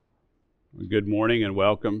Good morning and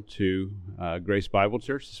welcome to Grace Bible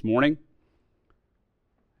Church this morning.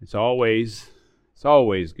 It's always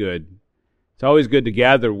good. It's always good to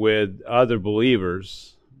gather with other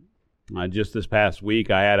believers. Just this past week,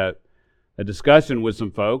 I had a discussion with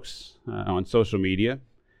some folks on social media,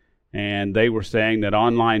 and they were saying that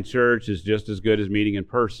online church is just as good as meeting in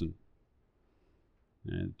person.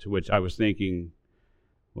 And to which I was thinking,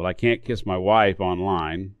 well, I can't kiss my wife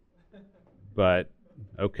online, but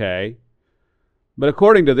okay. But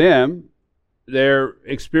according to them, their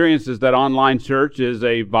experience is that online church is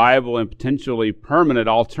a viable and potentially permanent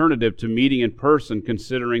alternative to meeting in person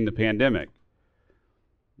considering the pandemic.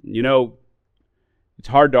 You know, it's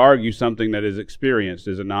hard to argue something that is experienced,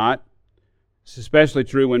 is it not? It's especially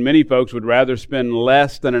true when many folks would rather spend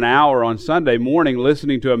less than an hour on Sunday morning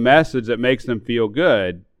listening to a message that makes them feel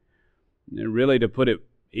good. And really, to put it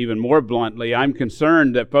even more bluntly, I'm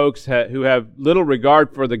concerned that folks who have little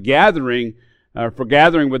regard for the gathering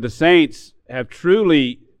with the saints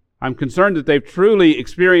I'm concerned that they've truly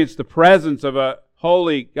experienced the presence of a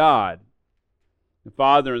holy God, the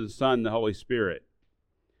Father and the Son and the Holy Spirit.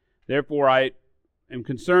 Therefore, I am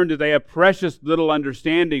concerned that they have precious little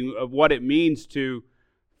understanding of what it means to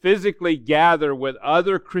physically gather with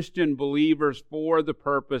other Christian believers for the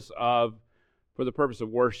purpose of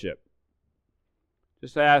worship.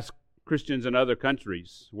 Just ask Christians in other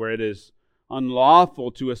countries where it is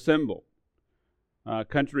unlawful to assemble.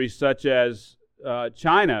 Countries such as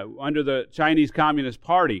China, under the Chinese Communist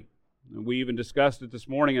Party. We even discussed it this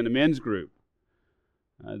morning in the men's group.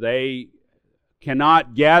 They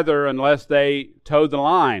cannot gather unless they toe the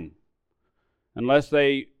line, unless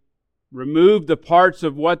they remove the parts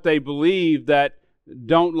of what they believe that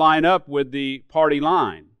don't line up with the party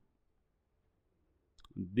line.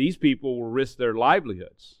 These people will risk their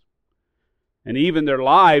livelihoods and even their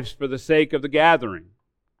lives for the sake of the gathering.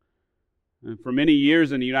 And for many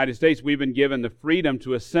years in the United States, we've been given the freedom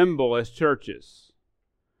to assemble as churches.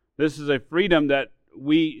 This is a freedom that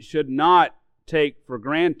we should not take for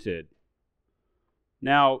granted.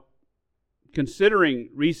 Now, considering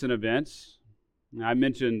recent events, I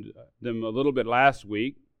mentioned them a little bit last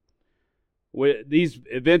week, these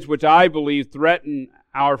events which I believe threaten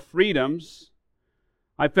our freedoms,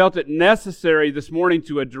 I felt it necessary this morning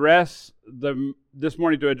to address the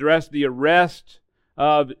arrest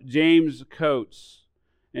of James Coates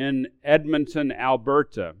in Edmonton,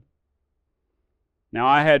 Alberta. Now,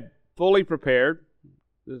 I had fully prepared,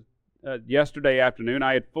 yesterday afternoon,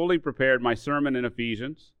 I had fully prepared my sermon in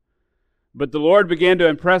Ephesians, but the Lord began to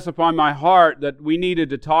impress upon my heart that we needed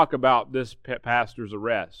to talk about this pastor's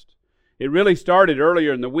arrest. It really started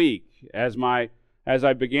earlier in the week. As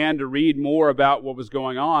I began to read more about what was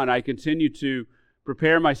going on, I continued to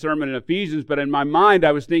prepare my sermon in Ephesians, but in my mind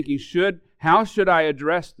I was thinking, how should I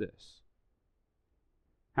address this?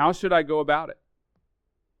 How should I go about it?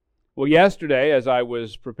 Well, yesterday, as I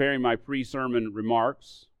was preparing my pre-sermon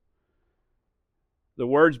remarks, the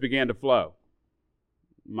words began to flow.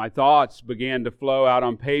 My thoughts began to flow out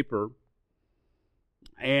on paper,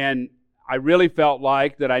 and I really felt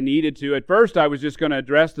like that I needed to. At first, I was just going to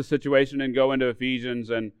address the situation and go into Ephesians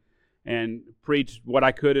and preach what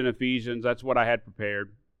I could in Ephesians. That's what I had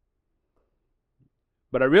prepared.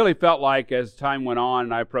 But I really felt like as time went on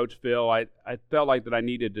and I approached Phil, I felt like that I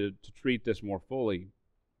needed to treat this more fully.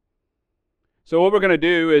 So what we're going to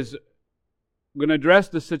do is we're going to address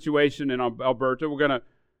the situation in Alberta.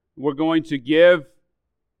 We're going to give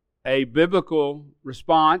a biblical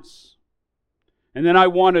response. And then I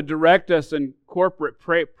want to direct us in corporate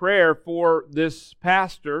prayer for this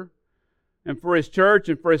pastor and for his church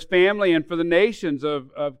and for his family and for the nations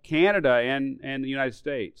of Canada and the United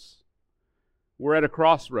States. We're at a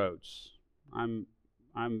crossroads. I'm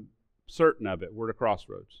certain of it. We're at a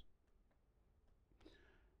crossroads.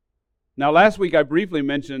 Now, last week I briefly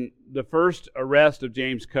mentioned the first arrest of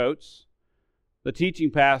James Coates, the teaching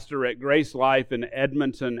pastor at Grace Life in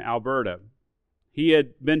Edmonton, Alberta. He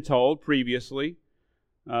had been told previously,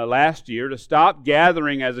 last year, to stop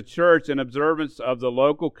gathering as a church in observance of the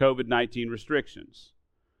local COVID-19 restrictions.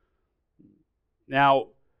 Now,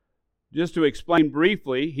 just to explain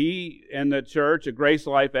briefly, he and the church at Grace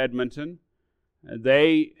Life Edmonton,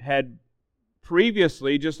 they had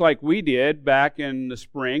previously, just like we did back in the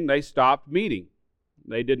spring, they stopped meeting.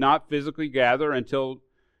 They did not physically gather until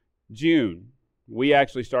June. We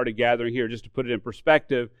actually started gathering here, just to put it in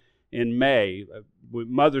perspective, in May.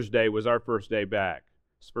 Mother's Day was our first day back,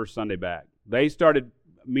 first Sunday back. They started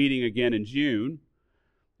meeting again in June,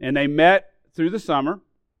 and they met through the summer.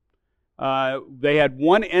 They had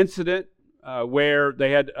one incident where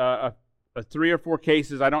they had 3 or 4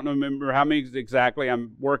 cases. I don't remember how many exactly.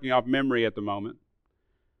 I'm working off memory at the moment.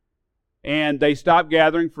 And they stopped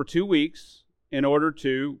gathering for 2 weeks in order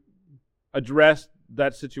to address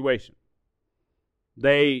that situation.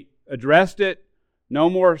 They addressed it, no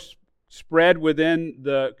more spread within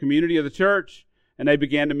the community of the church, and they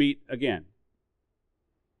began to meet again.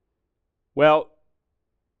 Well,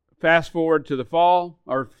 fast forward to the fall,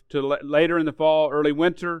 or to later in the fall, early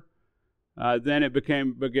winter, then it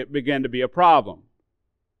began to be a problem.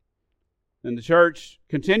 And the church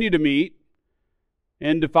continued to meet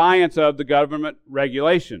in defiance of the government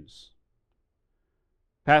regulations.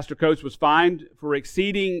 Pastor Coates was fined for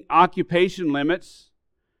exceeding occupation limits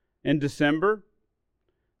in December.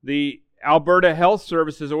 The Alberta Health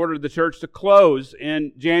Services ordered the church to close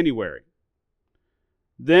in January.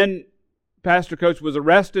 Then Pastor Coates was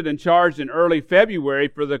arrested and charged in early February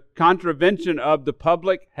for the contravention of the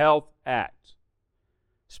Public Health Act.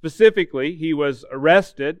 Specifically, he was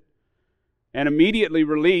arrested and immediately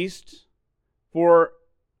released for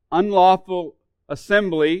unlawful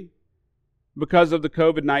assembly because of the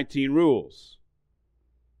COVID-19 rules.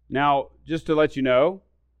 Now, just to let you know,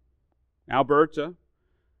 Alberta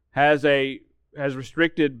has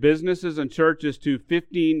restricted businesses and churches to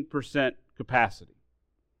 15% capacity.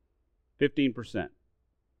 15%.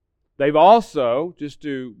 They've also, just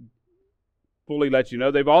to fully let you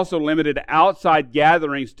know, they've also limited outside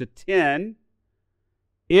gatherings to 10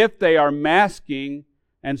 if they are masking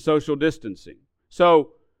and social distancing.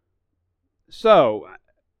 So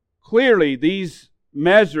clearly these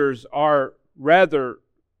measures are rather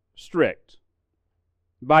strict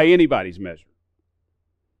by anybody's measure.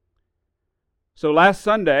 So last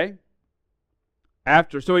Sunday,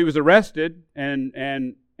 so he was arrested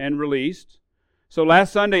and released. So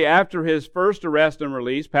last Sunday, after his first arrest and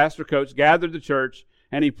release, Pastor Coates gathered the church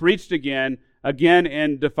and he preached again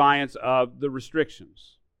in defiance of the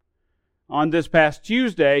restrictions. On this past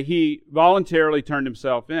Tuesday, he voluntarily turned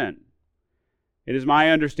himself in. It is my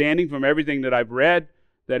understanding from everything that I've read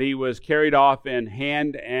that he was carried off in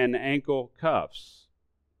hand and ankle cuffs.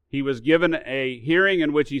 He was given a hearing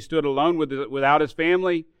in which he stood alone without his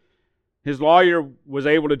family. His lawyer was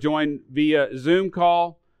able to join via Zoom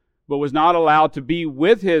call, but was not allowed to be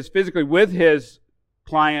physically with his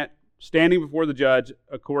client, standing before the judge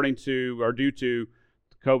due to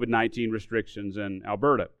COVID-19 restrictions in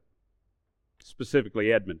Alberta,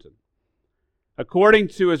 specifically Edmonton. According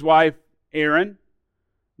to his wife, Erin,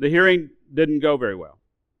 the hearing didn't go very well.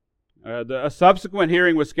 A subsequent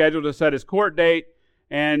hearing was scheduled to set his court date,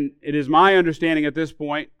 and it is my understanding at this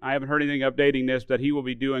point, I haven't heard anything updating this, that he will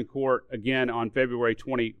be due in court again on February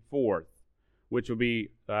 24th, which will be,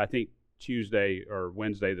 I think, Tuesday or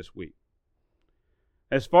Wednesday this week.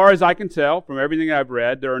 As far as I can tell from everything I've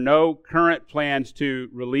read, there are no current plans to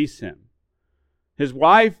release him. His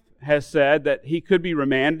wife has said that he could be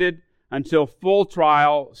remanded until full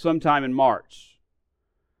trial sometime in March.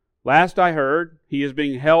 Last I heard, he is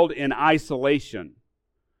being held in isolation.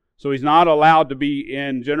 So he's not allowed to be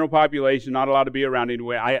in general population, not allowed to be around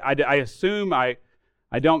anyway. I assume, I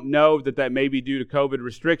don't know that may be due to COVID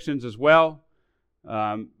restrictions as well,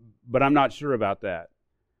 but I'm not sure about that.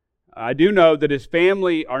 I do know that his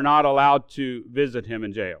family are not allowed to visit him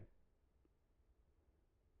in jail.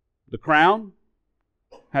 The Crown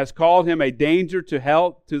has called him a danger to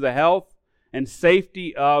the health and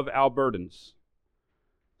safety of Albertans.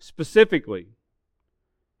 Specifically,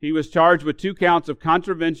 he was charged with 2 counts of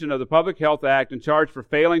contravention of the Public Health Act and charged for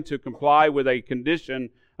failing to comply with a condition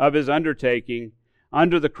of his undertaking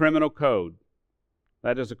under the Criminal Code.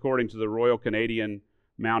 That is according to the Royal Canadian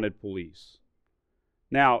Mounted Police.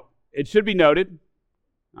 Now, it should be noted,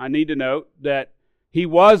 I need to note, that he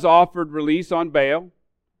was offered release on bail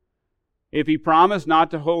if he promised not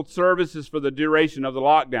to hold services for the duration of the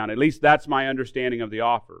lockdown. At least that's my understanding of the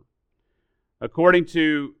offer. According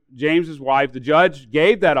to James's wife, the judge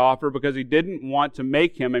gave that offer because he didn't want to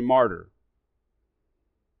make him a martyr.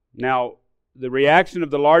 Now, the reaction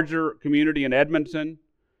of the larger community in Edmonton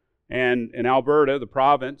and in Alberta, the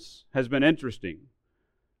province, has been interesting.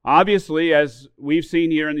 Obviously, as we've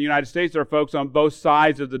seen here in the United States, there are folks on both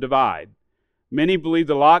sides of the divide. Many believe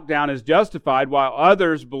the lockdown is justified, while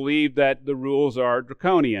others believe that the rules are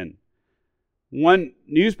draconian. One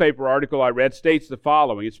newspaper article I read states the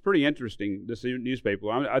following. It's pretty interesting, this newspaper.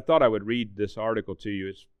 I thought I would read this article to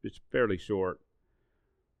you. It's fairly short.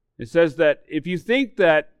 It says that if you think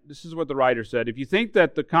that, this is what the writer said, if you think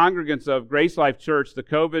that the congregants of Grace Life Church, the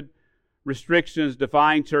COVID restrictions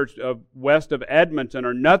defying church west of Edmonton,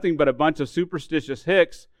 are nothing but a bunch of superstitious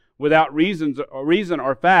hicks without reason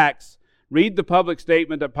or facts, Read the public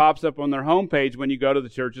statement that pops up on their homepage when you go to the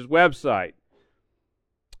church's website.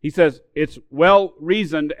 He says, it's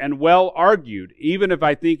well-reasoned and well-argued, even if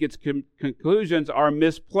I think its conclusions are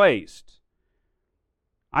misplaced.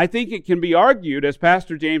 I think it can be argued, as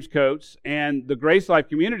Pastor James Coates and the Grace Life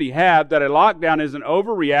community have, that a lockdown is an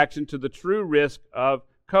overreaction to the true risk of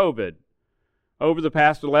COVID. Over the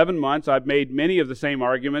past 11 months, I've made many of the same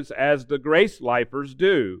arguments as the Grace Lifers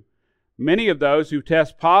do. Many of those who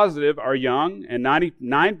test positive are young, and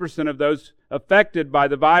 99% of those affected by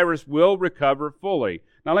the virus will recover fully.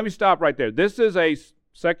 Now, let me stop right there. This is a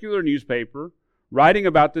secular newspaper writing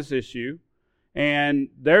about this issue, and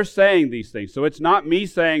they're saying these things. So it's not me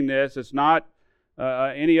saying this. It's not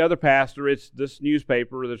any other pastor. It's this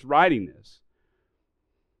newspaper that's writing this.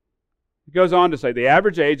 It goes on to say, the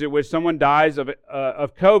average age at which someone dies of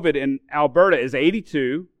COVID in Alberta is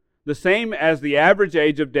 82, the same as the average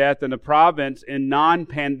age of death in the province in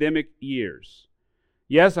non-pandemic years.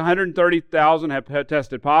 Yes, 130,000 have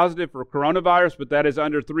tested positive for coronavirus, but that is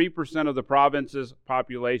under 3% of the province's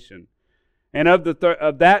population. And of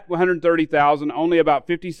that 130,000, only about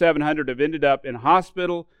 5,700 have ended up in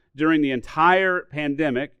hospital during the entire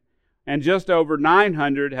pandemic, and just over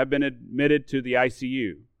 900 have been admitted to the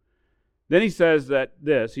ICU. Then he says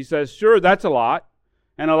he says, sure, that's a lot,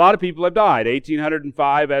 and a lot of people have died,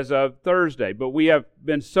 1,805 as of Thursday, but we have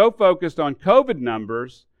been so focused on COVID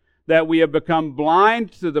numbers that we have become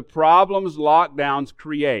blind to the problems lockdowns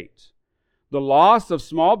create. The loss of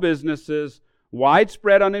small businesses,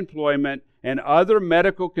 widespread unemployment, and other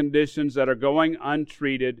medical conditions that are going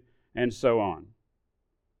untreated, and so on.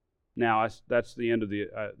 Now, that's the end of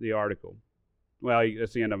the article. Well,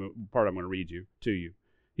 that's the end of the part I'm going to read to you.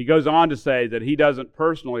 He goes on to say that he doesn't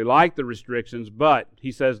personally like the restrictions, but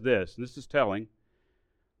he says this is telling,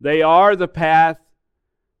 they are the path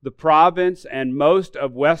the province and most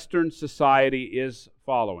of Western society is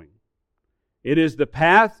following. It is the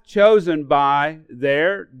path chosen by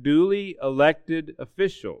their duly elected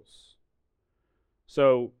officials.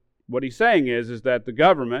 So what he's saying is that the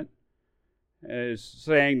government is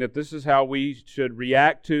saying that this is how we should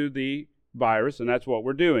react to the virus, and that's what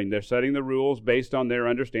we're doing. They're setting the rules based on their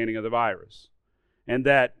understanding of the virus. And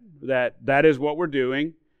that is what we're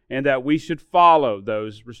doing, and that we should follow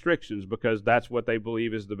those restrictions because that's what they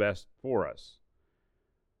believe is the best for us.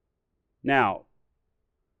 Now,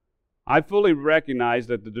 I fully recognize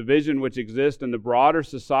that the division which exists in the broader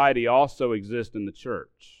society also exists in the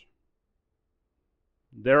church.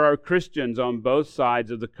 There are Christians on both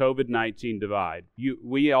sides of the COVID-19 divide.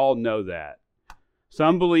 We all know that.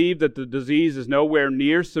 Some believe that the disease is nowhere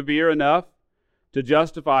near severe enough to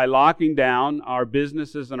justify locking down our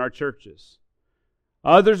businesses and our churches.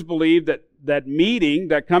 Others believe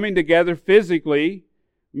that coming together physically,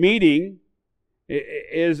 meeting,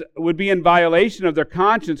 would be in violation of their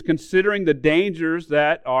conscience, considering the dangers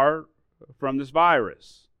that are from this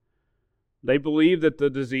virus. They believe that the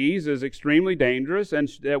disease is extremely dangerous and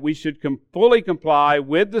that we should fully comply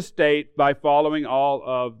with the state by following all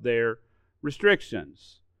of their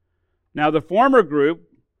restrictions. Now, the former group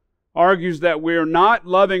argues that we're not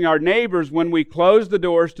loving our neighbors when we close the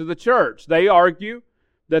doors to the church. They argue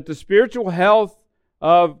that the spiritual health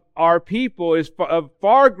of our people is of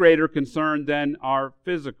far greater concern than our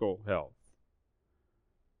physical health.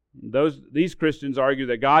 These Christians argue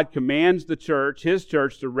that God commands the church, His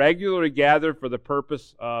church, to regularly gather for the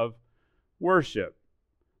purpose of worship.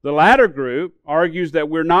 The latter group argues that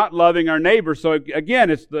we're not loving our neighbor. So again,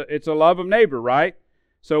 it's a love of neighbor, right?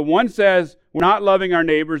 So one says we're not loving our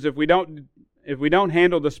neighbors if we don't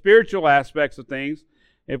handle the spiritual aspects of things,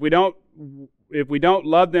 if we don't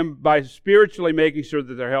love them by spiritually making sure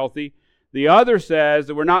that they're healthy. The other says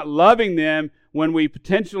that we're not loving them when we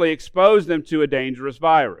potentially expose them to a dangerous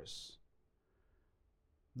virus.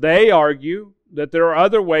 They argue that there are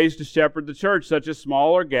other ways to shepherd the church, such as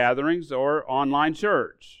smaller gatherings or online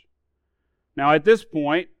church. Now, at this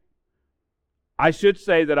point, I should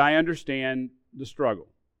say that I understand the struggle.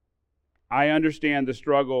 I understand the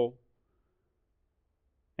struggle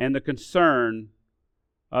and the concern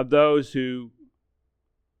of those who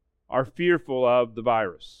are fearful of the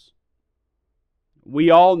virus. We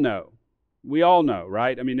all know,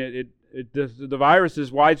 right? I mean, the virus is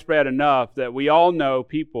widespread enough that we all know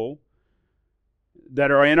people that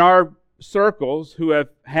are in our circles who have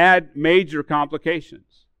had major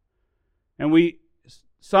complications. And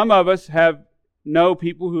some of us know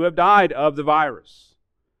people who have died of the virus.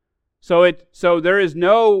 So there is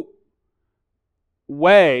no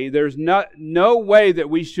way that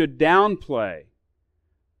we should downplay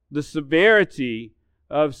the severity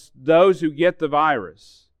of those who get the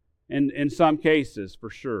virus in some cases, for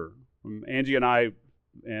sure. Angie and I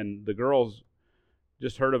and the girls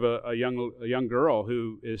just heard of a young girl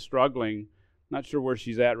who is struggling. Not sure where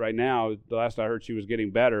she's at right now. The last I heard, she was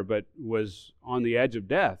getting better, but was on the edge of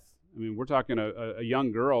death. I mean, we're talking a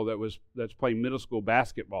young girl that's playing middle school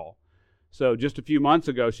basketball. So just a few months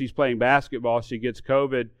ago, she's playing basketball. She gets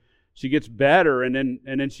COVID. She gets better, and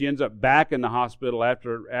then she ends up back in the hospital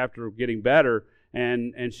after getting better,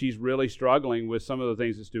 and she's really struggling with some of the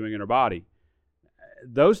things it's doing in her body.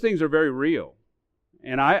 Those things are very real,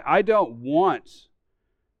 and I don't want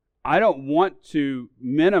to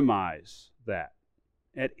minimize that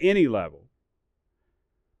at any level.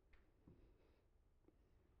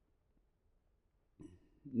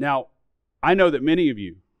 Now, I know that many of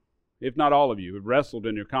you, if not all of you, have wrestled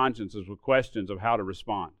in your consciences with questions of how to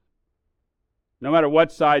respond. No matter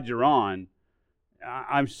what side you're on,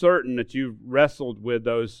 I'm certain that you've wrestled with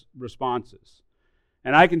those responses.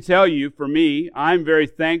 And I can tell you, for me, I'm very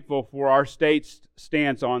thankful for our state's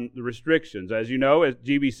stance on the restrictions. As you know, at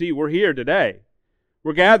GBC, we're here today.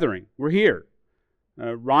 We're gathering. We're here.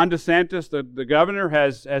 Ron DeSantis, the governor,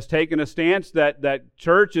 has taken a stance that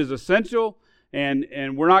church is essential,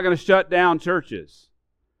 and we're not going to shut down churches.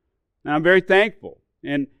 And I'm very thankful.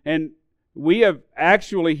 And we have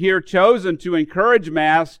actually here chosen to encourage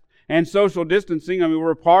masks and social distancing. I mean,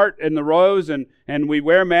 we're apart in the rows and we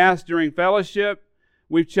wear masks during fellowship.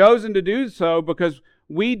 We've chosen to do so because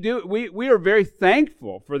we are very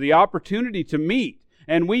thankful for the opportunity to meet.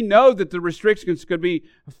 And we know that the restrictions could be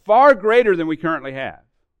far greater than we currently have.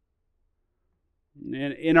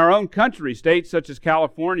 In our own country, states such as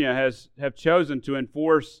California have chosen to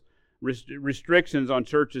enforce restrictions on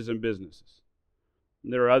churches and businesses.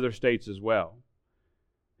 There are other states as well.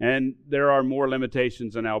 And there are more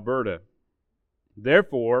limitations in Alberta.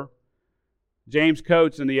 Therefore, James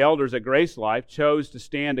Coates and the elders at Grace Life chose to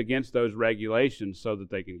stand against those regulations so that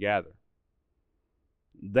they can gather.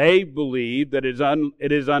 They believe that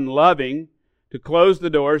it is unloving to close the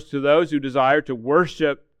doors to those who desire to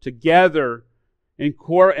worship together in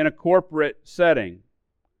a corporate setting.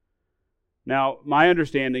 Now, my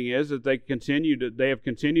understanding is that they have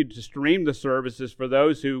continued to stream the services for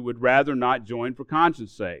those who would rather not join for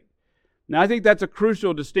conscience sake. Now, I think that's a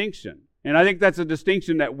crucial distinction. And I think that's a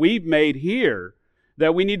distinction that we've made here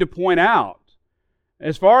that we need to point out.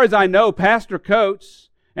 As far as I know, Pastor Coates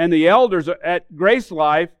and the elders at Grace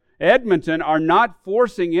Life Edmonton are not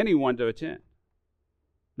forcing anyone to attend.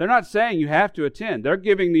 They're not saying you have to attend. They're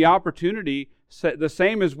giving the opportunity, the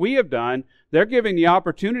same as we have done, they're giving the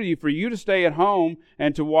opportunity for you to stay at home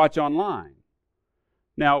and to watch online.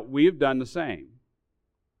 Now, we have done the same.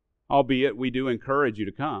 Albeit, we do encourage you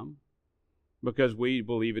to come because we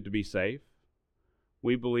believe it to be safe.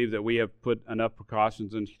 We believe that we have put enough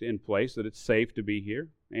precautions in place that it's safe to be here.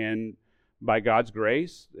 And by God's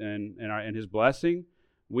grace and His blessing,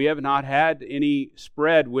 we have not had any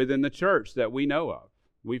spread within the church that we know of.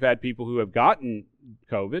 We've had people who have gotten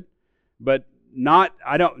COVID, but not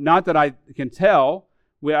that I can tell.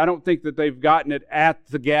 I don't think that they've gotten it at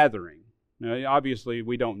the gathering. Now, obviously,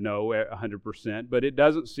 we don't know 100%, but it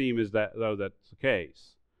doesn't seem as though that's the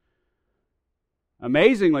case.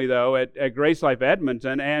 Amazingly, though, at Grace Life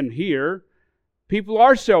Edmonton and here, people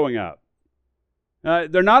are showing up.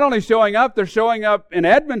 They're not only showing up, they're showing up in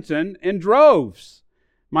Edmonton in droves.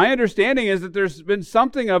 My understanding is that there's been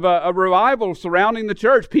something of a revival surrounding the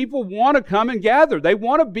church. People want to come and gather. They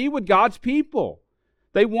want to be with God's people.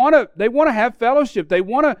 They want to have fellowship. They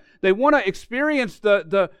want to experience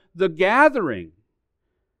the gathering.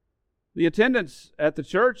 The attendance at the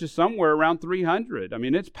church is somewhere around 300. I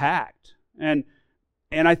mean, it's packed. And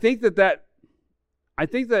I think that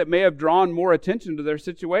may have drawn more attention to their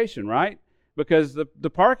situation, right? Because the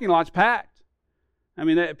parking lot's packed. I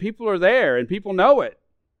mean, people are there and people know it.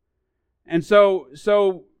 And so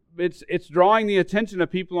it's drawing the attention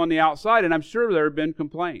of people on the outside, and I'm sure there have been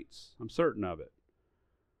complaints. I'm certain of it.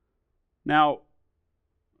 Now,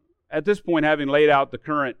 at this point, having laid out the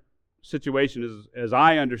current situation as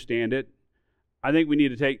I understand it, I think we need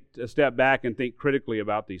to take a step back and think critically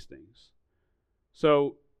about these things.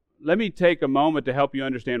 So let me take a moment to help you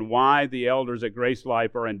understand why the elders at Grace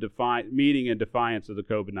Life are meeting in defiance of the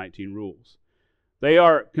COVID-19 rules. They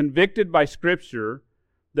are convicted by Scripture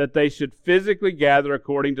that they should physically gather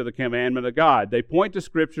according to the commandment of God. They point to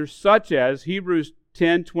Scripture such as Hebrews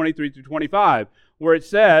 10:23-25, where it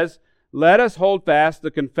says, "Let us hold fast the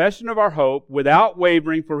confession of our hope without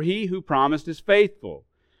wavering, for He who promised is faithful.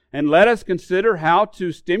 And let us consider how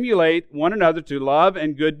to stimulate one another to love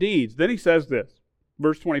and good deeds." Then he says this,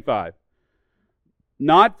 verse 25,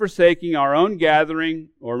 "Not forsaking our own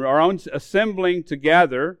gathering or our own assembling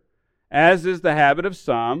together, as is the habit of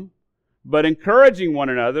some, but encouraging one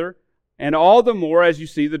another, and all the more as you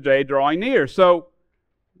see the day drawing near. So,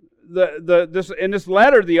 in this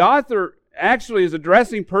letter, the author actually is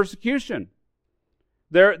addressing persecution.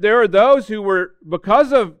 There are those who were,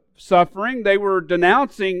 because of suffering, they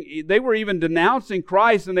were even denouncing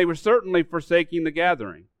Christ, and they were certainly forsaking the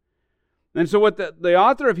gathering. And so what the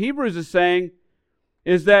author of Hebrews is saying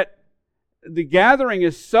is that the gathering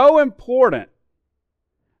is so important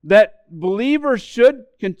that believers should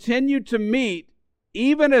continue to meet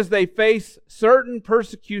even as they face certain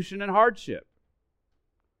persecution and hardship.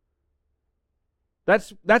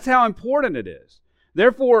 That's how important it is.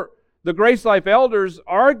 Therefore, the Grace Life elders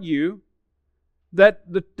argue that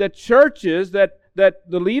the churches, that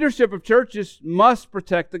the leadership of churches must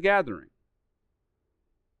protect the gathering.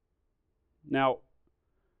 Now,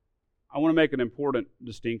 I want to make an important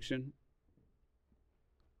distinction.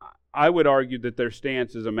 I would argue that their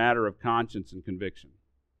stance is a matter of conscience and conviction.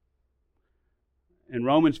 And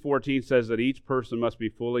Romans 14 says that each person must be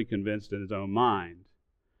fully convinced in his own mind.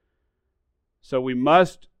 So we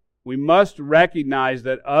must recognize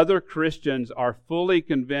that other Christians are fully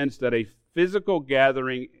convinced that a physical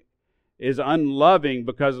gathering is unloving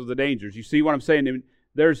because of the dangers. You see what I'm saying?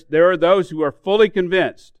 There are those who are fully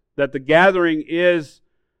convinced that the gathering is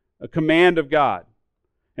a command of God.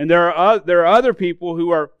 And there are other people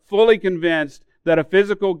who are fully convinced that a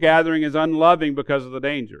physical gathering is unloving because of the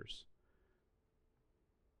dangers.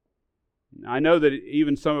 I know that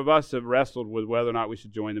even some of us have wrestled with whether or not we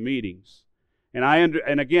should join the meetings.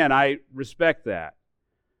 And again, I respect that.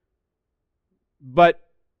 But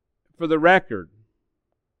for the record,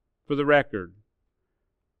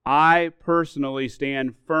 I personally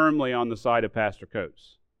stand firmly on the side of Pastor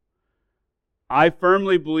Coates. I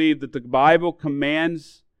firmly believe that the Bible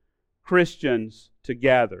commands Christians to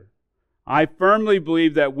gather. I firmly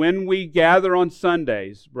believe that when we gather on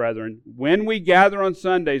Sundays, brothers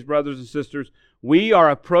and sisters, we are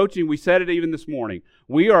approaching, we said it even this morning,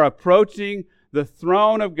 we are approaching the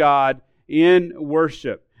throne of God in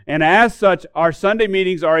worship. And as such, our Sunday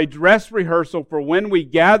meetings are a dress rehearsal for when we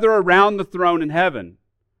gather around the throne in heaven.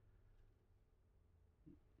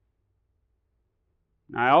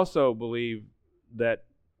 I also believe that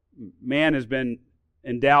man has been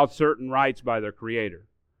endowed certain rights by their Creator.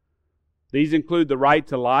 These include the right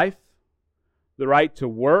to life, the right to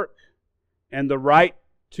work, and the right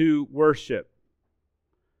to worship.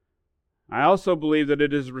 I also believe that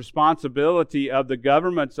it is the responsibility of the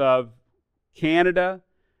governments of Canada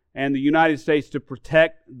and the United States to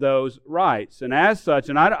protect those rights. And as such,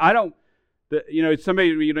 and I don't,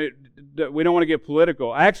 somebody, we don't want to get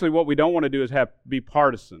political. Actually, what we don't want to do is be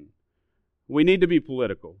partisan. We need to be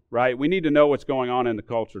political, right? We need to know what's going on in the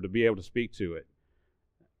culture to be able to speak to it.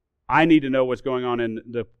 I need to know what's going on in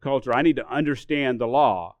the culture. I need to understand the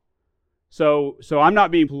law. So I'm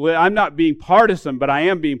not being partisan, but I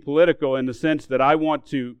am being political in the sense that I want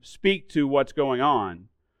to speak to what's going on.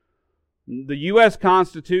 The U.S.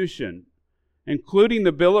 Constitution, including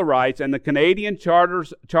the Bill of Rights and the Canadian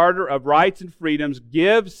Charter of Rights and Freedoms,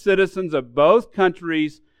 gives citizens of both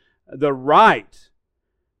countries the right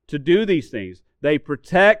to do these things. They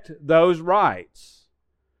protect those rights.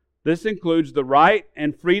 This includes the right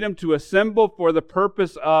and freedom to assemble for the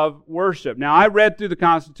purpose of worship. Now, I read through the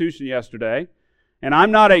Constitution yesterday, and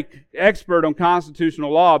I'm not an expert on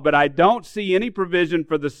constitutional law, but I don't see any provision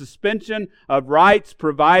for the suspension of rights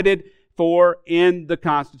provided for in the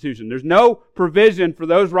Constitution. There's no provision for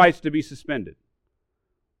those rights to be suspended.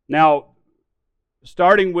 Now,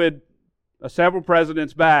 starting with several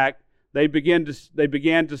presidents back, they began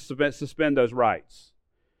to suspend those rights.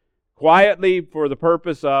 Quietly, for the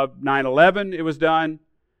purpose of 9/11, it was done,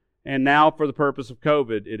 and now for the purpose of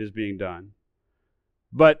COVID, it is being done.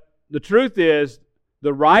 But the truth is,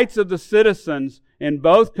 the rights of the citizens in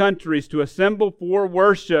both countries to assemble for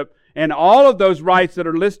worship and all of those rights that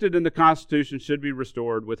are listed in the Constitution should be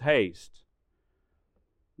restored with haste.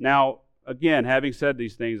 Now, again, having said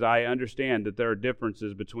these things, I understand that there are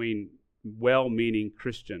differences between well-meaning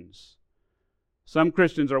Christians. Some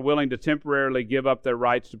Christians are willing to temporarily give up their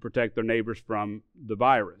rights to protect their neighbors from the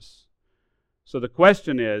virus. So the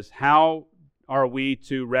question is, how are we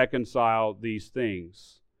to reconcile these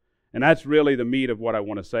things? And that's really the meat of what I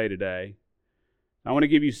want to say today. I want to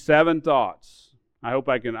give you 7 thoughts. I'm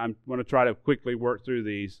going to try to quickly work through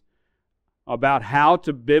these about how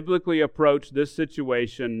to biblically approach this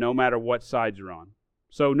situation no matter what side you're on.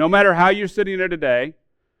 So no matter how you're sitting there today,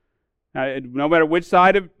 no matter which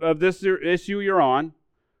side of this issue you're on,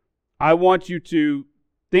 I want you to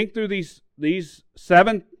think through these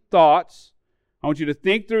 7 thoughts. I want you to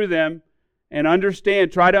think through them and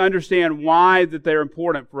try to understand why that they're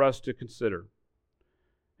important for us to consider.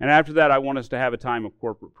 And after that, I want us to have a time of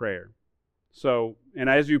corporate prayer. So, and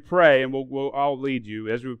as you pray, and I'll lead you,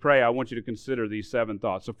 as we pray, I want you to consider these 7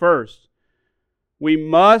 thoughts. So first, we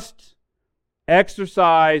must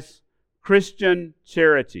exercise Christian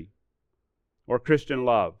charity or Christian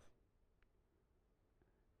love.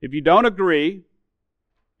 If you don't agree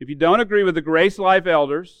with the Grace Life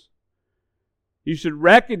elders, you should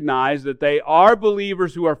recognize that they are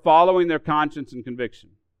believers who are following their conscience and conviction.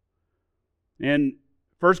 In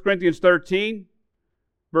 1 Corinthians 13,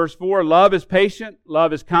 verse 4, love is patient,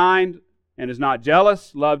 love is kind, and is not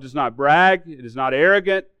jealous. Love does not brag, it is not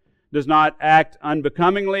arrogant, does not act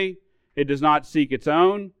unbecomingly, it does not seek its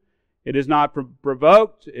own, it is not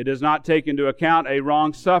provoked, it does not take into account a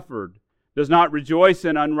wrong suffered, does not rejoice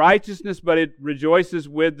in unrighteousness, but it rejoices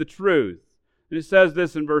with the truth. And it says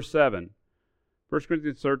this in verse 7. 1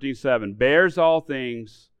 Corinthians 13:7, bears all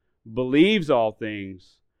things, believes all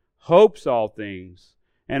things, hopes all things,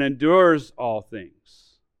 and endures all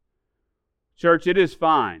things. Church, it is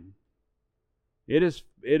fine. It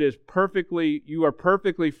is perfectly, you are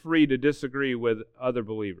perfectly free to disagree with other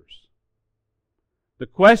believers. The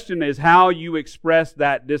question is how you express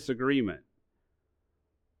that disagreement.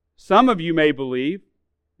 Some of you may believe,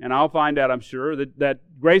 and I'll find out, I'm sure,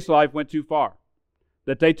 that Grace Life went too far,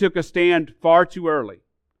 that they took a stand far too early.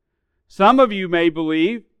 Some of you may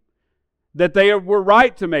believe that they were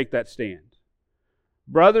right to make that stand.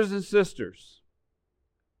 Brothers and sisters,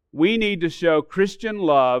 we need to show Christian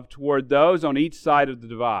love toward those on each side of the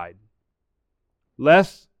divide,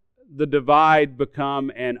 lest the divide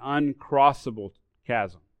become an uncrossable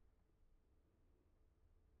chasm.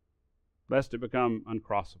 Lest it become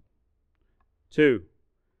uncrossable. 2,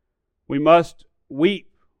 we must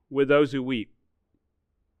weep with those who weep.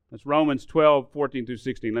 That's Romans 12:14 through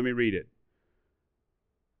 16. Let me read it.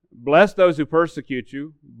 Bless those who persecute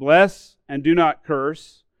you. Bless and do not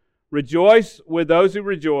curse. Rejoice with those who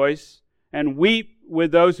rejoice, and weep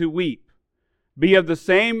with those who weep. Be of the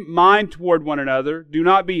same mind toward one another. Do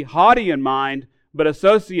not be haughty in mind, but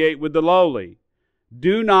associate with the lowly.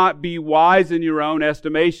 Do not be wise in your own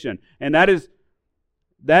estimation. And that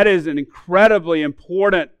is an incredibly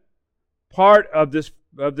important part of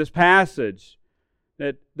this passage.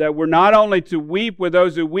 That we're not only to weep with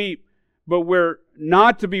those who weep, but we're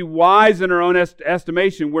not to be wise in our own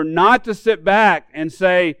estimation. We're not to sit back and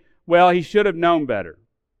say, well, he should have known better.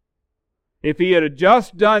 If he had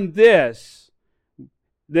just done this,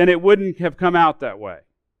 then it wouldn't have come out that way.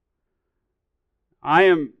 I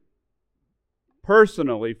am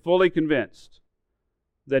personally fully convinced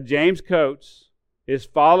that James Coates is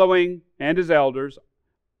following, and his elders,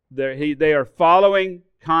 they are following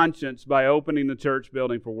conscience by opening the church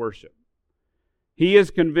building for worship. He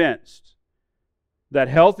is convinced that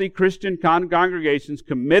healthy Christian congregations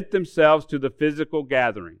commit themselves to the physical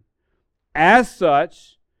gathering. As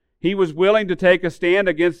such, he was willing to take a stand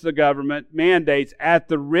against the government mandates at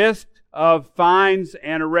the risk of fines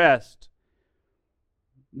and arrest.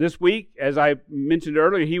 This week, as I mentioned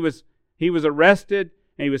earlier, he was arrested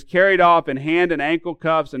and he was carried off in hand and ankle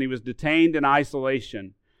cuffs, and he was detained in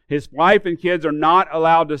isolation. His wife and kids are not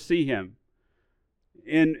allowed to see him.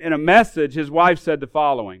 In a message, his wife said the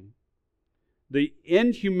following: "The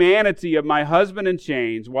inhumanity of my husband in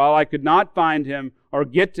chains, while I could not find him or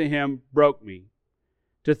get to him, broke me.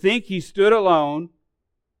 To think he stood alone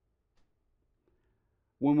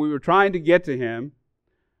when we were trying to get to him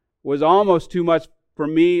was almost too much for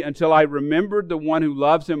me, until I remembered the one who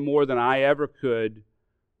loves him more than I ever could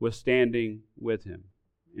was standing with him."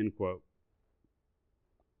 End quote.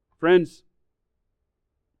 Friends,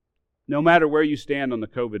 no matter where you stand on the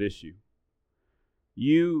COVID issue,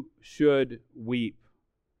 you should weep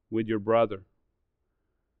with your brother,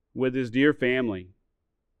 with his dear family,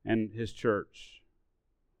 and his church.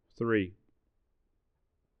 3,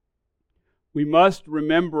 we must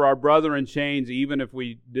remember our brother in chains even if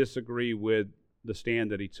we disagree with the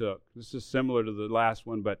stand that he took. This is similar to the last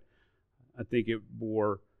one, but I think it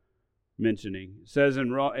bore mentioning. It says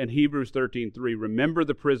in Hebrews 13:3, "Remember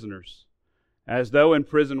the prisoners, as though in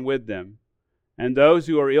prison with them, and those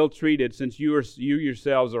who are ill-treated, since you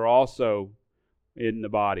yourselves are also in the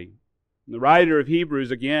body." The writer of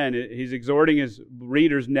Hebrews, again, he's exhorting his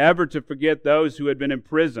readers never to forget those who had been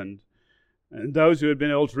imprisoned and those who had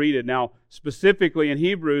been ill-treated. Now, specifically in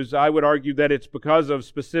Hebrews, I would argue that it's because of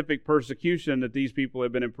specific persecution that these people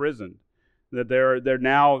have been imprisoned, that they're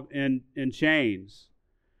now in chains.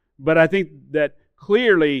 But I think that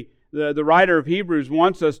clearly the writer of Hebrews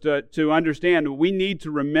wants us to understand we need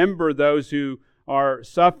to remember those who are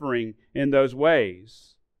suffering in those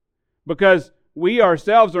ways. because we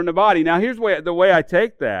ourselves are in the body. Now, here's the way I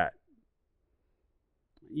take that.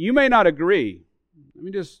 You may not agree.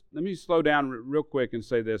 Let me slow down real quick and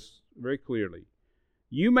say this very clearly.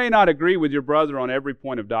 You may not agree with your brother on every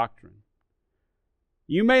point of doctrine.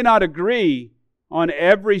 You may not agree on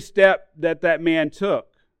every step that man took.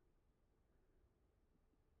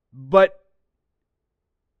 But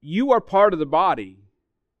you are part of the body.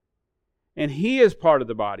 And he is part of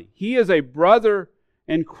the body. He is a brother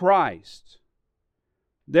in Christ.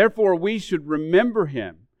 Therefore, we should remember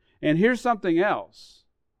him. And here's something else.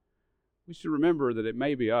 We should remember that it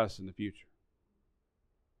may be us in the future.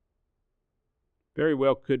 Very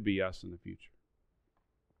well could be us in the future.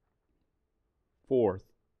 Fourth,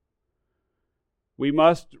 we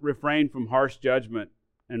must refrain from harsh judgment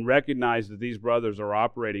and recognize that these brothers are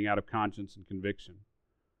operating out of conscience and conviction.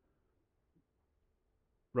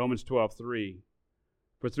 Romans 12:3.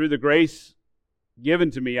 For through the grace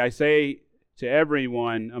given to me, I say to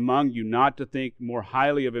everyone among you not to think more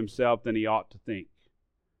highly of himself than he ought to think,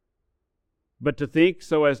 but to think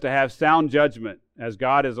so as to have sound judgment, as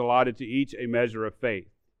God has allotted to each a measure of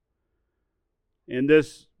faith. In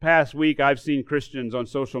this past week, I've seen Christians on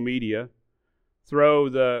social media throw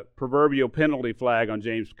the proverbial penalty flag on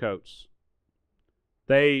James Coates.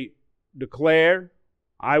 They declare,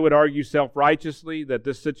 I would argue self-righteously, that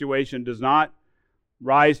this situation does not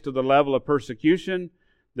rise to the level of persecution,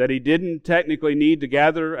 that he didn't technically need to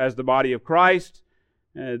gather as the body of Christ.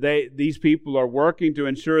 These people are working to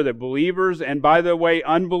ensure that believers, and by the way,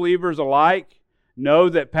 unbelievers alike, know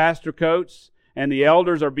that Pastor Coates and the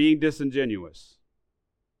elders are being disingenuous.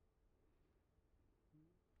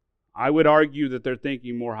 I would argue that they're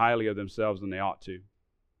thinking more highly of themselves than they ought to.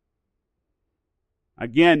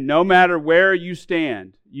 Again, no matter where you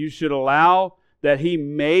stand, you should allow that he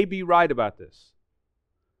may be right about this.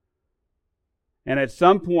 And at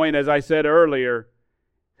some point, as I said earlier,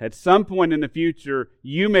 at some point in the future,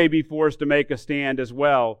 you may be forced to make a stand as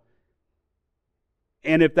well.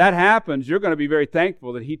 And if that happens, you're going to be very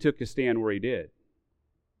thankful that he took his stand where he did.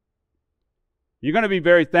 You're going to be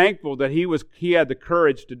very thankful that he had the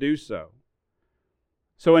courage to do so.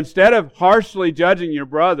 So instead of harshly judging your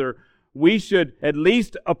brother, we should at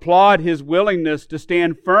least applaud his willingness to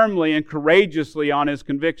stand firmly and courageously on his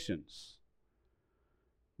convictions.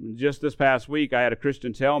 Just this past week, I had a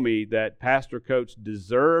Christian tell me that Pastor Coates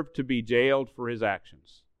deserved to be jailed for his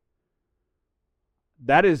actions.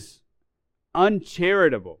 That is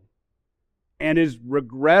uncharitable and is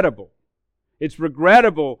regrettable. It's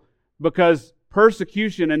regrettable because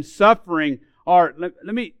persecution and suffering are...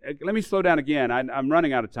 Let me slow down again. I'm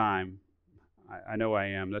running out of time. I know I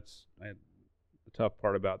am. That's the tough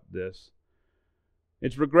part about this.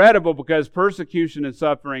 It's regrettable because persecution and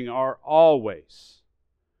suffering are always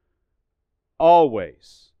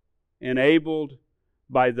enabled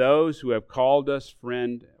by those who have called us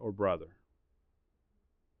friend or brother.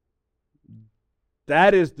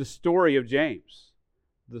 That is the story of James.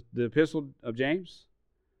 The epistle of James.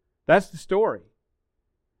 That's the story.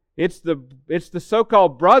 It's the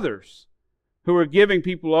so-called brothers who are giving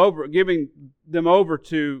them over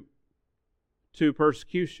to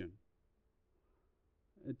persecution.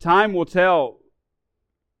 Time will tell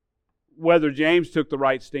whether James took the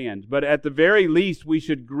right stand. But at the very least, we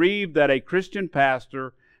should grieve that a Christian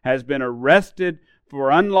pastor has been arrested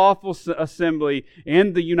for unlawful assembly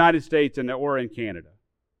in the United States or in Canada.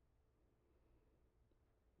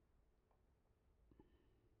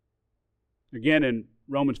 Again, in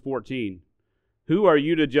Romans 14, who are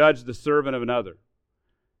you to judge the servant of another?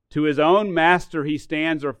 To his own master he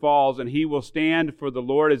stands or falls, and he will stand, for the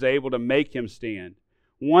Lord is able to make him stand.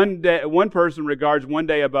 One person regards one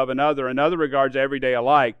day above another regards every day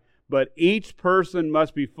alike, but each person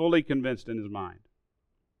must be fully convinced in his mind.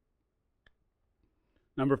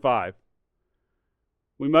 Number 5,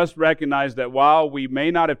 we must recognize that while we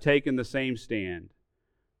may not have taken the same stand,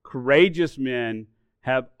 courageous men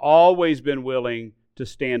have always been willing to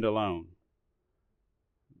stand alone.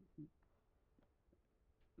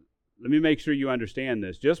 Let me make sure you understand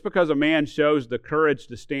this. Just because a man shows the courage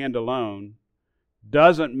to stand alone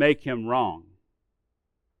doesn't make him wrong.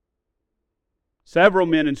 Several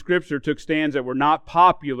men in Scripture took stands that were not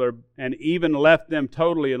popular and even left them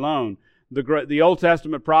totally alone. The Old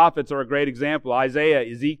Testament prophets are a great example. Isaiah,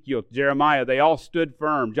 Ezekiel, Jeremiah, they all stood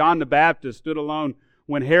firm. John the Baptist stood alone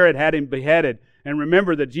when Herod had him beheaded. And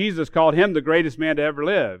remember that Jesus called him the greatest man to ever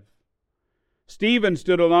live. Stephen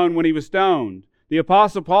stood alone when he was stoned. The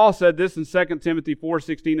Apostle Paul said this in 2 Timothy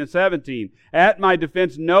 4:16 and 17. At my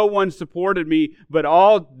defense no one supported me, but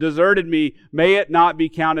all deserted me. May it not be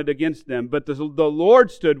counted against them. But the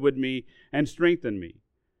Lord stood with me and strengthened me.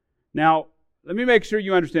 Now, let me make sure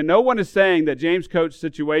you understand. No one is saying that James Coates'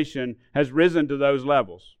 situation has risen to those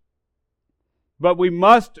levels. But we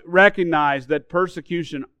must recognize that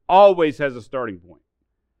persecution always has a starting point.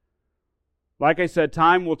 Like I said,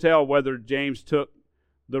 time will tell whether James took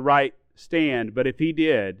the right stand, but if he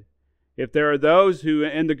did, if there are those who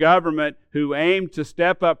in the government who aim to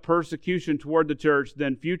step up persecution toward the church,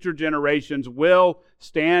 then future generations will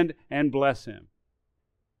stand and bless him.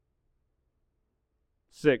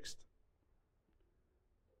 Sixth,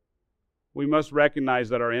 we must recognize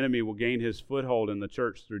that our enemy will gain his foothold in the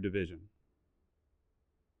church through division.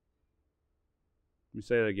 Let me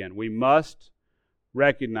say that again. We must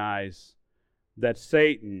recognize that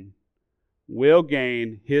Satan will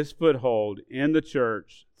gain his foothold in the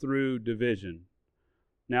church through division.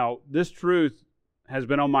 Now, this truth has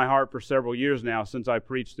been on my heart for several years now since I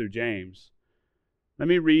preached through James. Let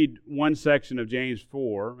me read one section of James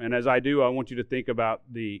 4, and as I do, I want you to think about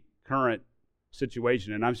the current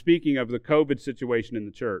situation. And I'm speaking of the COVID situation in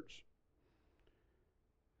the church,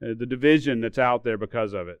 the division that's out there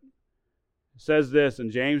because of it. It says this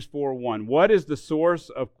in James 4:1, "What is the source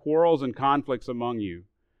of quarrels and conflicts among you?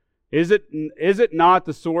 Is not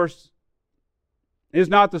the source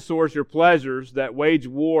your pleasures that wage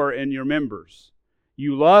war in your members?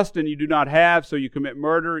 You lust and you do not have, so you commit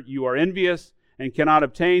murder. You are envious and cannot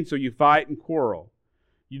obtain, so you fight and quarrel.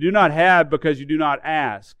 You do not have because you do not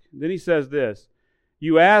ask." Then he says this,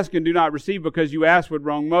 "You ask and do not receive because you ask with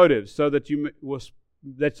wrong motives, so that you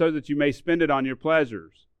may spend it on your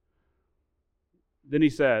pleasures." Then he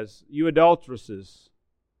says, you adulteresses,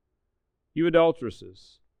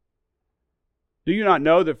 do you not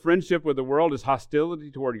know that friendship with the world is hostility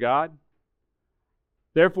toward God?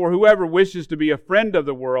 Therefore, whoever wishes to be a friend of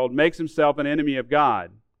the world makes himself an enemy of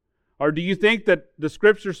God. Or do you think that the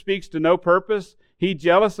Scripture speaks to no purpose? He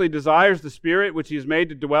jealously desires the Spirit which He has made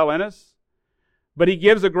to dwell in us. But He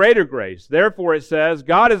gives a greater grace. Therefore it says,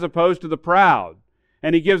 God is opposed to the proud,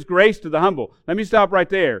 and He gives grace to the humble. Let me stop right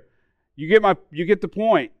there. You get the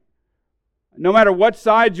point. No matter what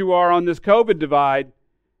side you are on this COVID divide,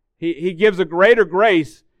 He gives a greater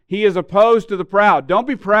grace. He is opposed to the proud. Don't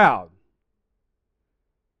be proud.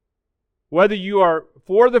 Whether you are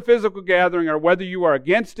for the physical gathering or whether you are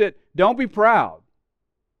against it, don't be proud.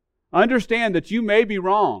 Understand that you may be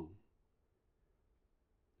wrong.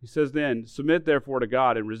 He says then, submit therefore to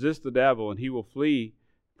God and resist the devil, and he will flee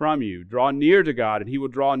from you. Draw near to God, and He will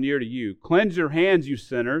draw near to you. Cleanse your hands, you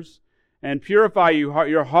sinners, and purify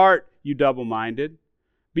your heart, you double-minded.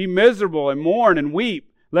 Be miserable and mourn and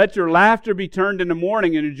weep. Let your laughter be turned into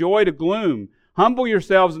mourning and your joy to gloom. Humble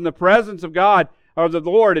yourselves in the presence of God, or the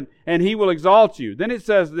Lord, and He will exalt you. Then it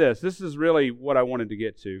says this. This is really what I wanted to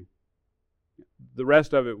get to. The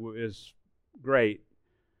rest of it is great,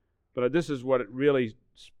 but this is what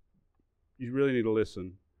you really need to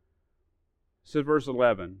listen. It says verse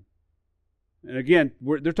 11. And again,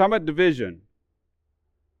 they're talking about division.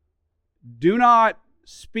 Do not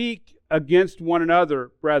speak against one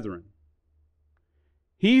another, brethren.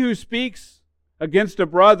 He who speaks against a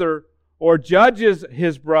brother or judges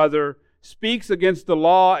his brother speaks against the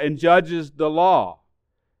law and judges the law.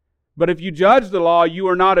 But if you judge the law, you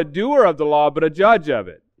are not a doer of the law, but a judge of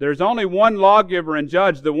it. There's only one lawgiver and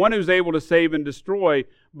judge, the one who's able to save and destroy.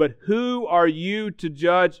 But who are you to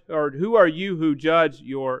judge, or who are you who judge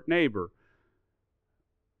your neighbor?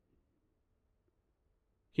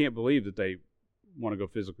 Can't believe that they want to go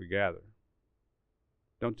physically gather.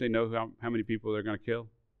 Don't they know how many people they're going to kill?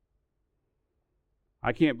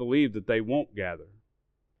 I can't believe that they won't gather.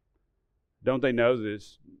 Don't they know that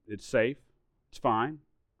it's safe? It's fine.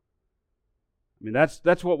 I mean,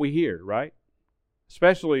 that's what we hear, right?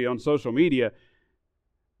 Especially on social media.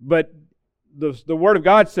 But the Word of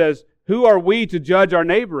God says, who are we to judge our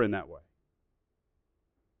neighbor in that way?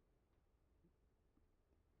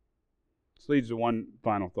 This leads to one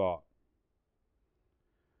final thought.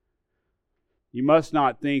 You must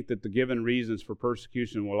not think that the given reasons for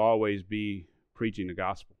persecution will always be preaching the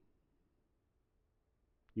gospel.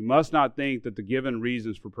 You must not think that the given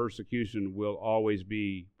reasons for persecution will always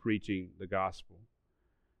be preaching the gospel.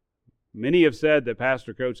 Many have said that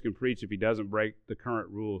Pastor Coates can preach if he doesn't break the current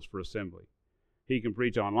rules for assembly. He can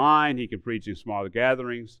preach online, he can preach in smaller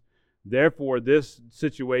gatherings. Therefore, this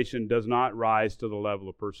situation does not rise to the level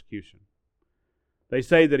of persecution. They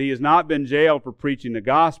say that he has not been jailed for preaching the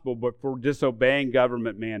gospel, but for disobeying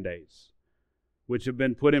government mandates, which have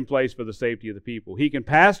been put in place for the safety of the people. He can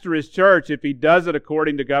pastor his church if he does it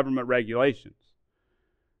according to government regulations.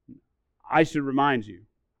 I should remind you,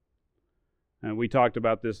 and we talked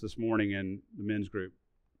about this morning in the men's group,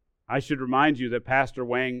 I should remind you that Pastor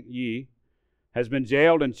Wang Yi has been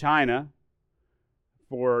jailed in China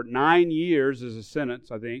for 9 years as a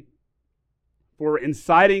sentence, I think, for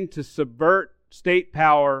inciting to subvert state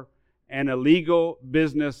power and illegal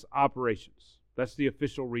business operations. That's the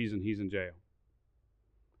official reason he's in jail.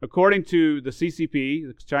 According to the CCP,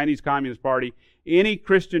 the Chinese Communist Party, any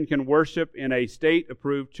Christian can worship in a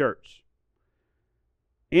state-approved church.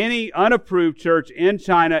 Any unapproved church in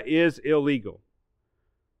China is illegal.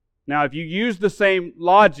 Now, if you use the same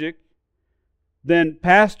logic, then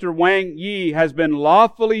Pastor Wang Yi has been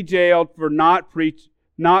lawfully jailed for not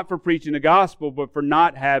for preaching the gospel, but for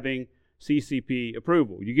not having CCP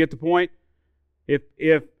approval. You get the point? If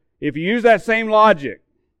you use that same logic,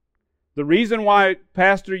 the reason why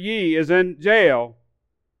Pastor Yi is in jail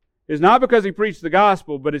is not because he preached the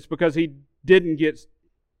gospel, but it's because he didn't get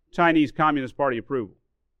Chinese Communist Party approval.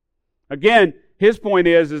 Again, his point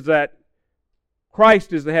is that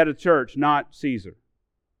Christ is the head of the church, not Caesar.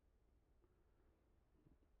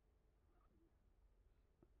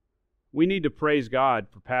 We need to praise God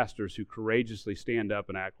for pastors who courageously stand up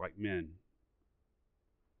and act like men.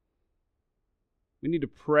 We need to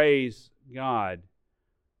praise God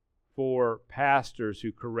for pastors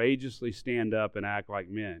who courageously stand up and act like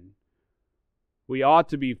men. We ought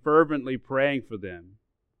to be fervently praying for them.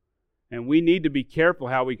 And we need to be careful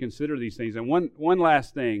how we consider these things. And one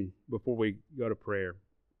last thing before we go to prayer.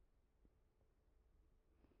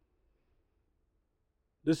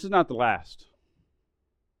 This is not the last.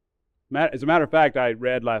 As a matter of fact, I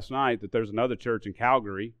read last night that there's another church in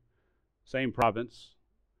Calgary, same province,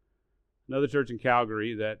 another church in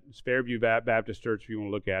Calgary, that's Fairview Baptist Church if you want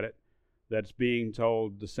to look at it, that's being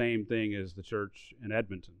told the same thing as the church in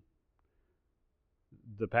Edmonton.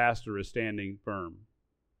 The pastor is standing firm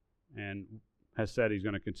and has said he's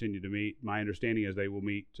going to continue to meet. My understanding is they will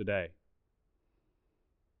meet today.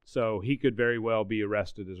 So he could very well be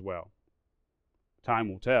arrested as well. Time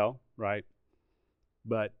will tell, right?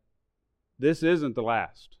 But this isn't the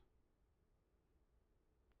last.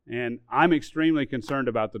 And I'm extremely concerned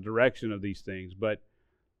about the direction of these things. But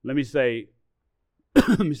let me say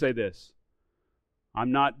this.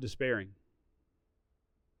 I'm not despairing.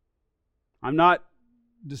 I'm not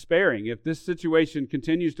despairing. If this situation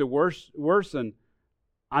continues to worsen,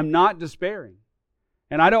 I'm not despairing.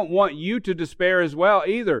 And I don't want you to despair as well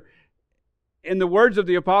either. In the words of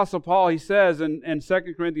the Apostle Paul, he says in 2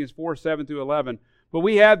 Corinthians 4, 7 through 11, but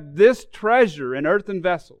we have this treasure in earthen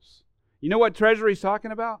vessels. You know what treasure he's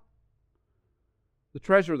talking about? The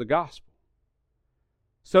treasure of the gospel.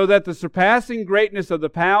 So that the surpassing greatness of the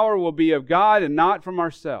power will be of God and not from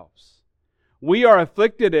ourselves. We are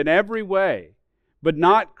afflicted in every way, but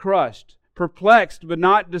not crushed, perplexed, but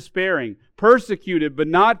not despairing, persecuted, but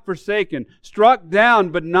not forsaken, struck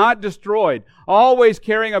down, but not destroyed, always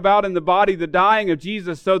carrying about in the body the dying of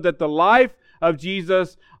Jesus, so that the life of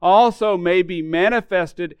Jesus also may be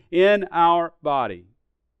manifested in our body.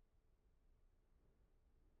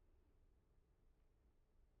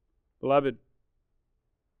 Beloved,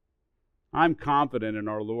 I'm confident in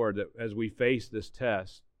our Lord that as we face this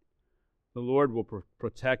test, the Lord will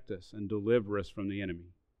protect us and deliver us from the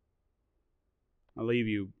enemy. I'll leave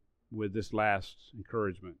you with this last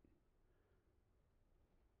encouragement.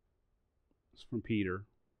 It's from Peter.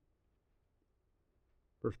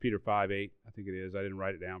 1 Peter 5:8, I think it is. I didn't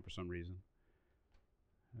write it down for some reason.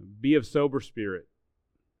 Be of sober spirit.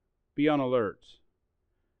 Be on alert.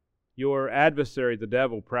 Your adversary, the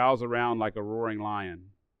devil, prowls around like a roaring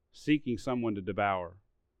lion, seeking someone to devour.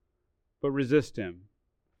 But resist him,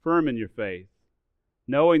 firm in your faith,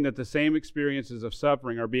 knowing that the same experiences of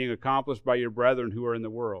suffering are being accomplished by your brethren who are in the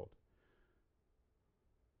world.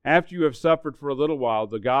 After you have suffered for a little while,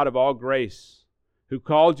 the God of all grace, who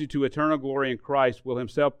called you to eternal glory in Christ, will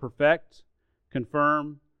himself perfect,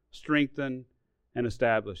 confirm, strengthen, and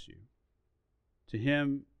establish you. To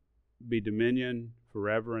him be dominion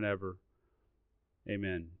forever and ever.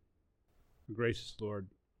 Amen. Gracious Lord,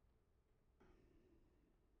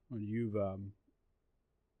 when you've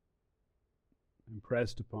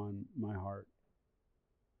impressed upon my heart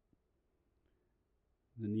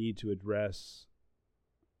the need to address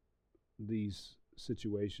these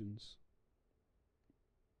situations,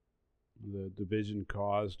 the division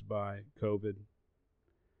caused by COVID,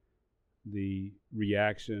 the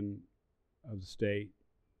reaction of the state,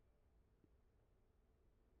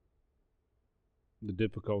 the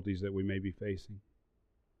difficulties that we may be facing.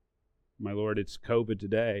 My Lord, it's COVID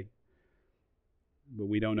today, but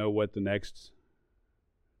we don't know what the next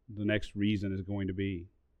reason is going to be.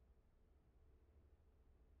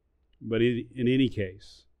 But in any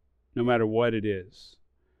case, no matter what it is,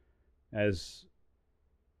 as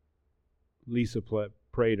Lisa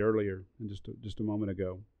prayed earlier, and just a moment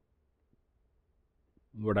ago.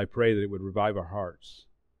 Lord, I pray that it would revive our hearts,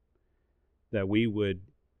 that it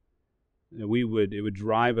would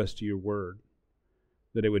drive us to your word,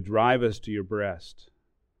 that it would drive us to your breast,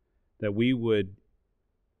 that we would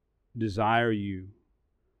desire you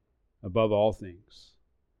above all things.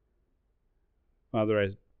 Father, I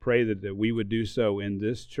pray that we would do so in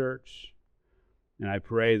this church, and I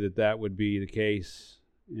pray that that would be the case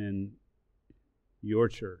in your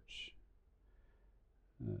church,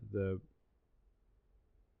 the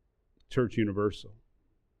Church Universal.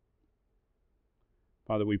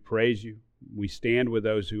 Father, we praise you. We stand with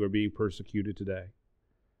those who are being persecuted today.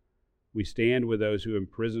 We stand with those who are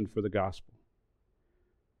imprisoned for the gospel.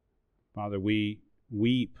 Father, we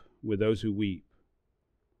weep with those who weep.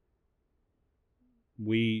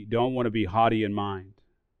 We don't want to be haughty in mind,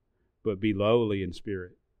 but be lowly in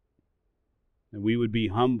spirit. And we would be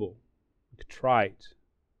humble, contrite,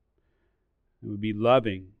 and would be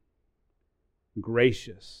loving,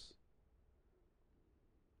 gracious.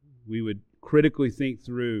 We would critically think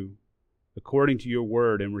through according to your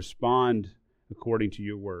word and respond according to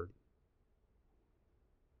your word.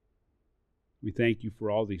 We thank you for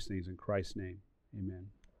all these things in Christ's name. Amen.